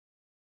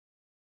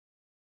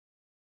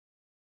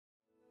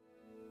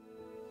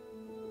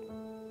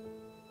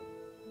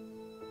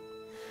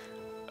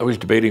I was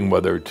debating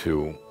whether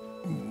to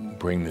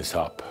bring this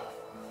up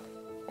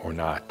or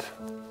not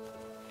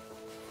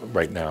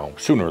right now,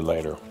 sooner or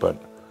later, but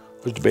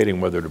I was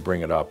debating whether to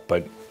bring it up,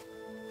 but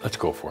let's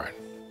go for it.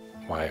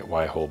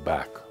 Why hold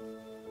back?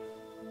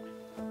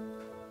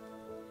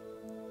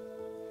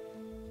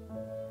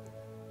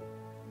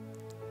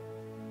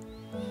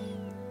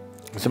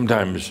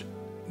 Sometimes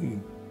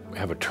I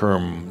have a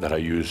term that I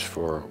use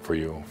for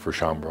you, for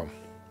Shaumbra.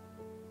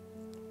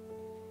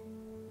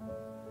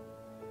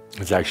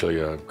 It's actually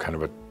a kind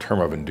of a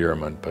term of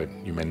endearment, but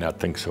you may not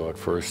think so at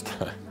first.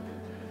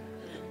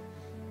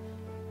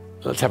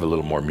 Let's have a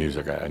little more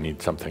music. I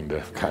need something to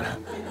kind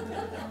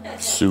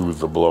of soothe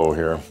the blow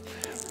here.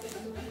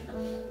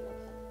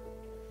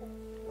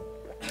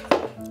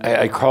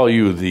 I call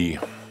you the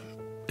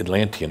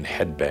Atlantean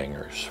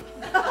headbangers.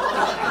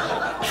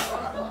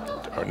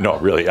 No,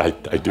 really, I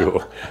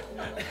do.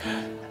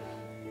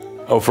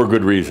 Oh, for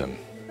good reason.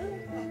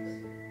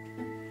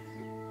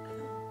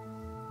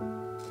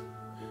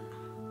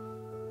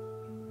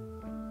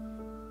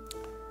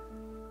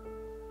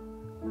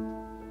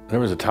 There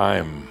was a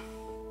time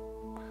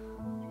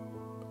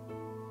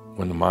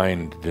when the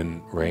mind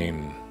didn't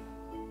reign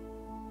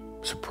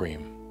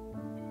supreme.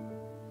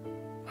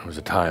 There was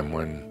a time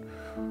when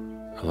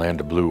the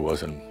land of blue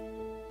wasn't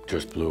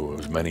just blue, it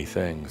was many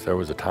things. There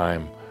was a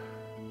time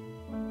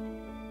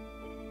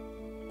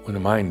when the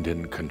mind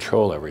didn't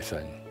control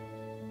everything,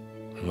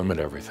 limit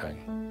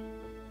everything.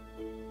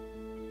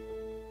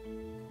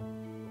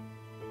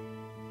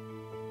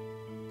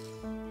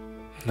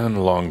 Then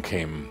along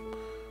came,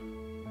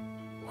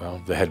 well,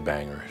 the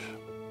headbangers.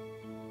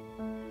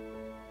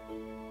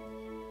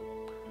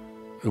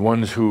 The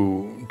ones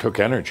who took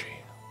energy,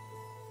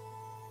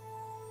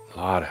 a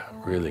lot of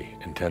really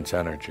intense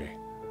energy,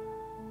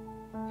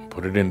 and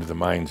put it into the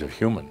minds of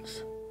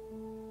humans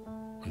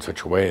in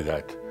such a way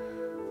that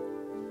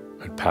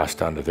it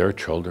passed on to their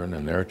children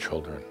and their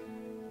children,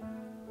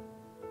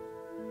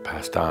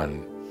 passed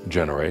on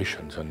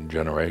generations and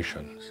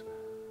generations.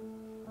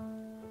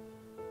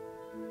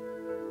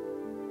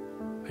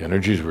 The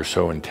energies were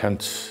so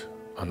intense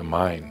on the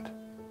mind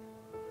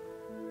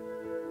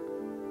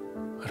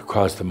that it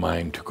caused the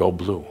mind to go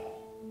blue.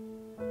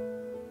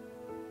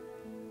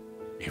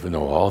 Even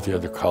though all the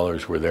other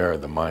colors were there,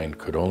 the mind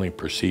could only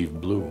perceive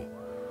blue.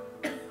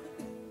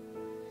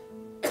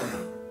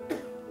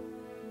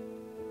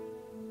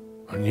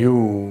 And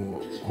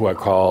you, who I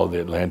call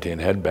the Atlantean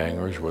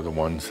headbangers, were the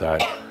ones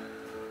that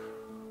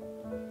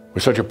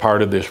were such a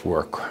part of this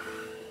work.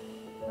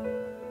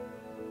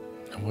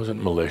 It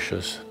wasn't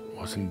malicious, it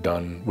wasn't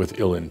done with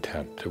ill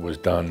intent. It was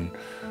done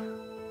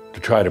to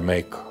try to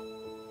make,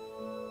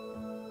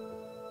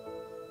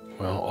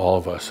 well, all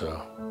of us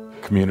a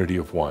community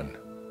of one.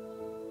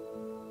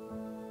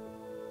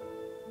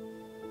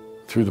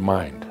 Through the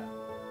mind,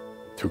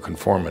 through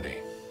conformity.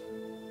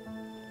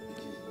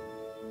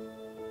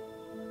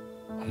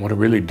 And what it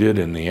really did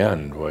in the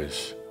end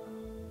was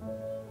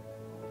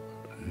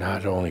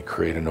not only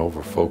create an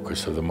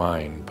overfocus of the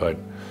mind, but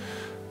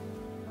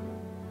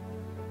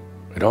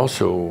it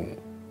also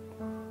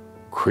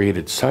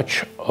created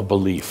such a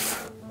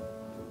belief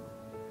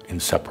in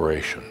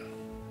separation.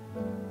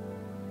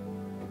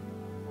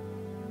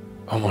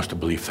 Almost a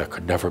belief that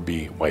could never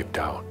be wiped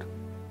out.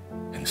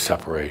 In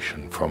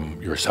separation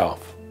from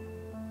yourself,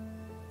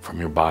 from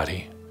your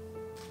body,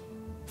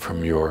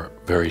 from your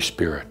very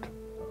spirit.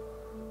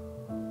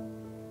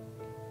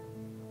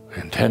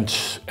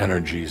 Intense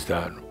energies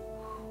that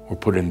were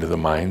put into the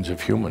minds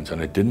of humans,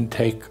 and it didn't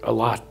take a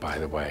lot, by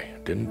the way.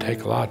 It didn't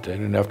take a lot. They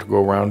didn't have to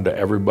go around to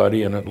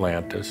everybody in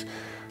Atlantis.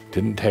 It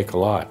didn't take a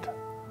lot.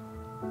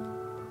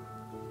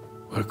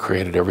 It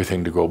created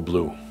everything to go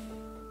blue.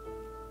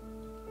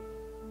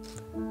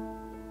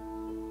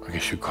 I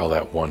guess you'd call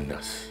that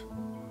oneness.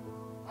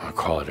 I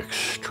call it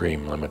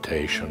extreme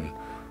limitation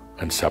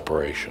and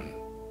separation.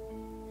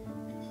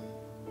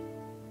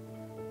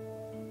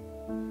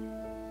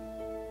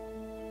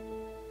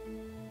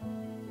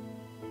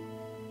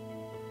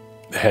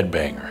 The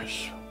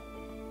headbangers,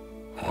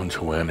 the ones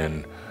who went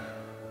and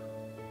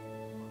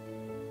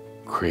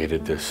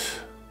created this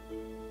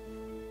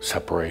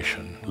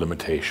separation,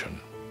 limitation.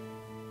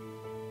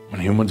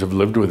 And humans have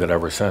lived with it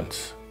ever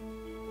since.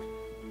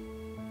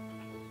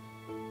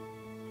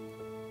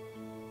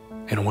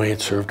 In a way,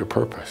 it served a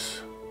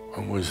purpose.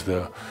 It was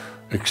the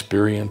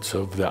experience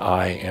of the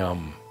I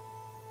am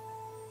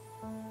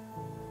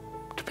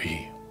to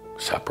be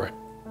separate.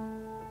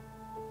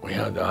 Well,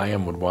 yeah, the I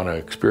am would want to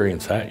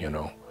experience that, you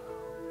know.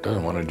 It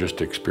doesn't want to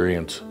just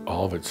experience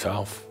all of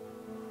itself,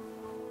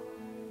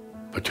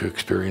 but to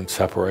experience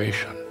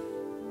separation.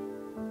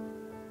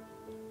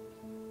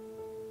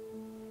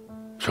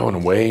 So in a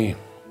way,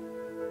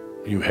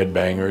 you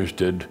headbangers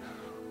did,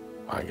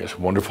 I guess, a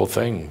wonderful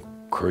thing.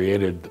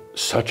 Created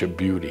such a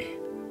beauty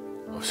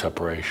of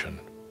separation.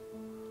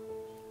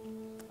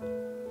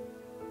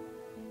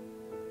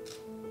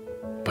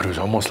 But it was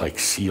almost like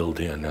sealed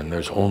in, and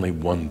there's only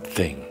one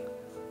thing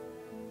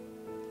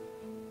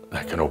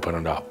that can open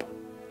it up,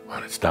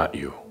 and it's not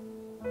you.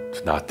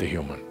 It's not the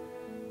human.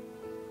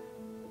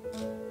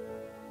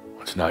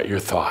 It's not your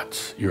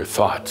thoughts. Your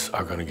thoughts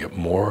are going to get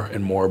more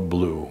and more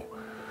blue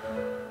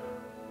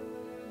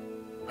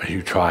as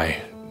you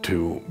try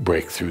to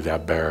break through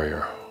that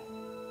barrier.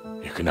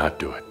 You cannot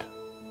do it.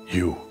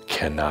 You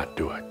cannot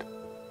do it.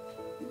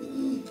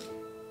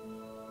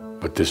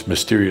 But this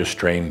mysterious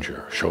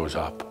stranger shows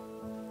up.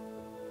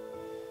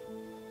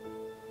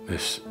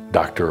 This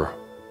Dr.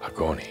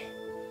 Agoni,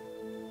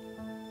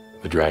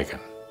 the dragon.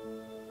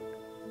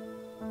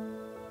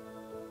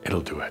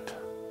 It'll do it.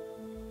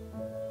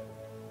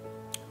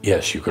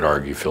 Yes, you could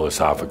argue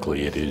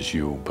philosophically it is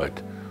you,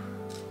 but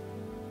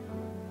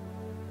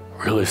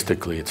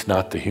realistically it's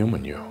not the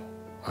human you.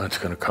 It's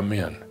going to come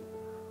in.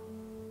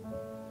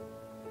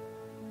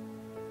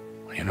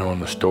 You know, in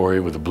the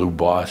story with the blue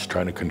boss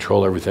trying to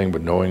control everything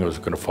but knowing it was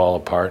going to fall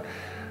apart,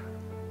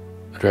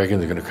 the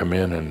dragons are going to come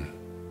in and,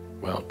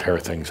 well, tear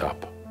things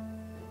up.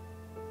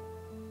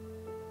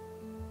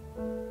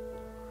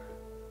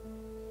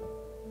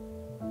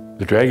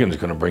 The dragon's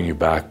going to bring you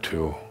back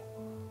to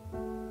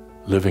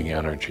living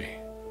energy.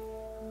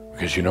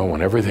 Because you know,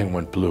 when everything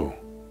went blue,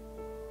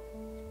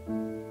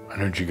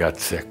 energy got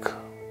thick,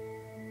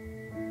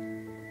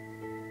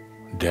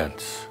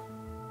 dense,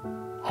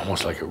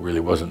 almost like it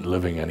really wasn't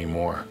living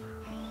anymore.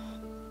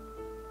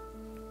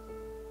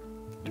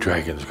 The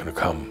dragon's going to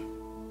come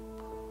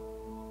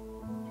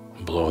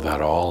and blow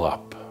that all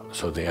up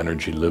so the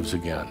energy lives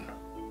again.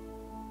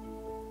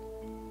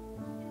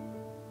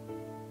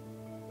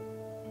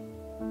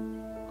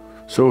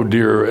 So,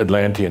 dear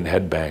Atlantean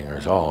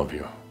headbangers, all of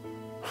you,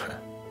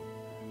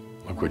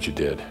 look what you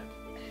did.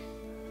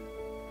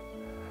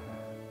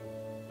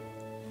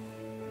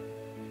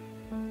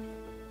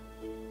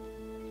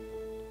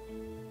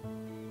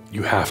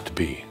 You have to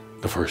be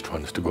the first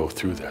ones to go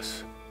through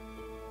this.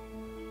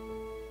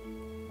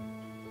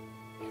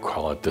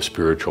 Call it the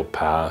spiritual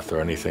path or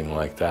anything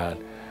like that.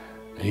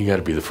 And you got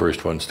to be the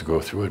first ones to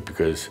go through it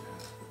because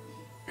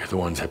you're the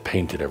ones that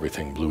painted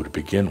everything blue to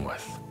begin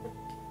with.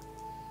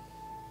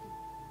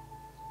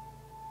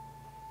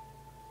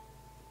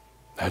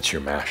 That's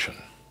your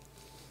mashing.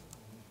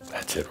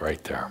 That's it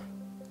right there.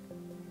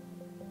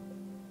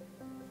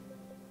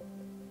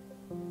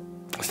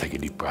 Let's take a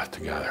deep breath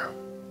together.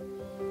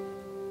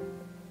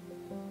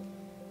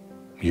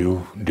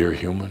 You, dear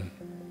human,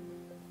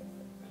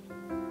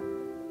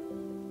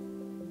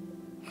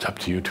 it's up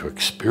to you to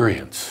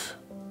experience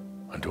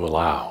and to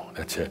allow.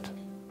 That's it.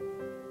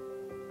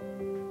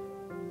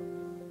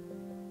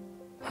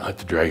 Let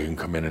the dragon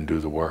come in and do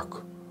the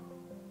work.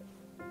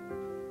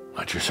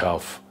 Let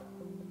yourself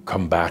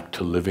come back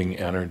to living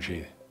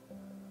energy.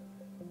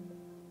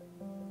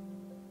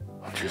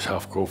 Let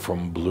yourself go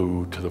from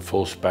blue to the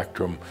full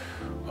spectrum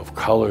of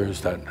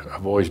colors that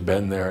have always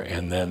been there,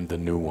 and then the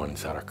new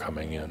ones that are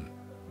coming in.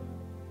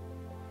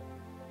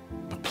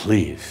 But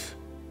please,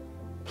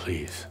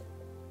 please,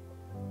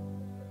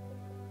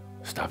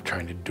 stop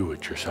trying to do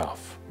it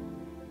yourself.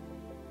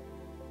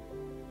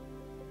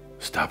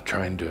 Stop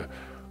trying to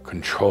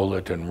control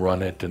it and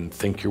run it and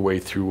think your way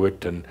through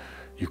it, and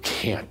you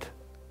can't.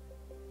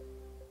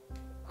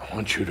 I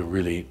want you to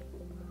really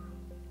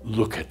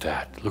look at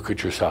that. Look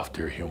at yourself,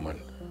 dear human.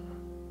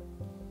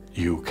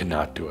 You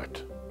cannot do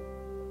it.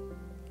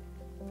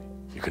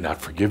 You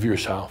cannot forgive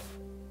yourself.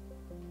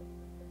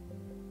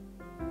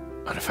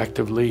 And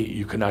effectively,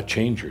 you cannot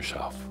change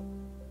yourself.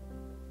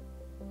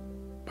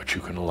 But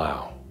you can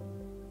allow.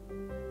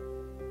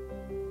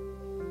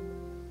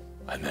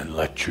 And then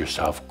let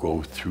yourself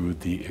go through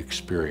the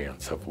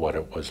experience of what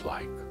it was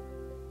like.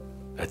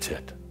 That's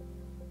it.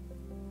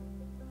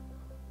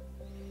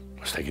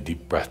 Let's take a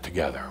deep breath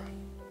together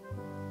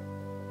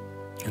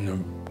in the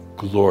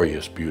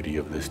glorious beauty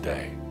of this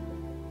day.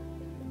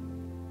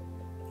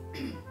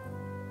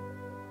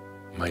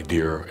 My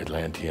dear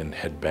Atlantean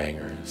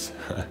headbangers,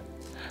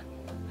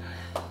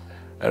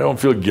 I don't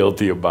feel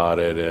guilty about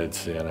it.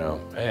 It's, you know,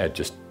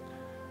 just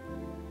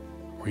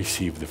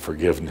receive the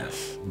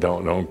forgiveness.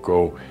 Don't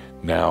go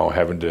now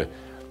having to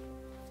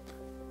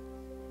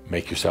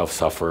make yourself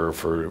suffer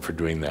for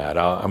doing that.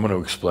 I'm going to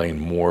explain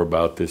more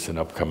about this in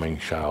upcoming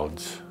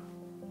shouds.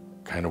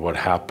 Kind of what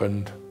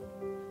happened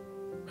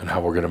and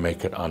how we're going to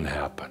make it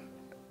unhappen.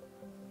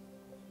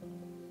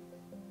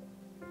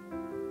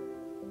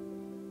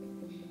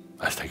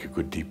 Let's take a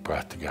good deep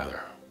breath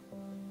together.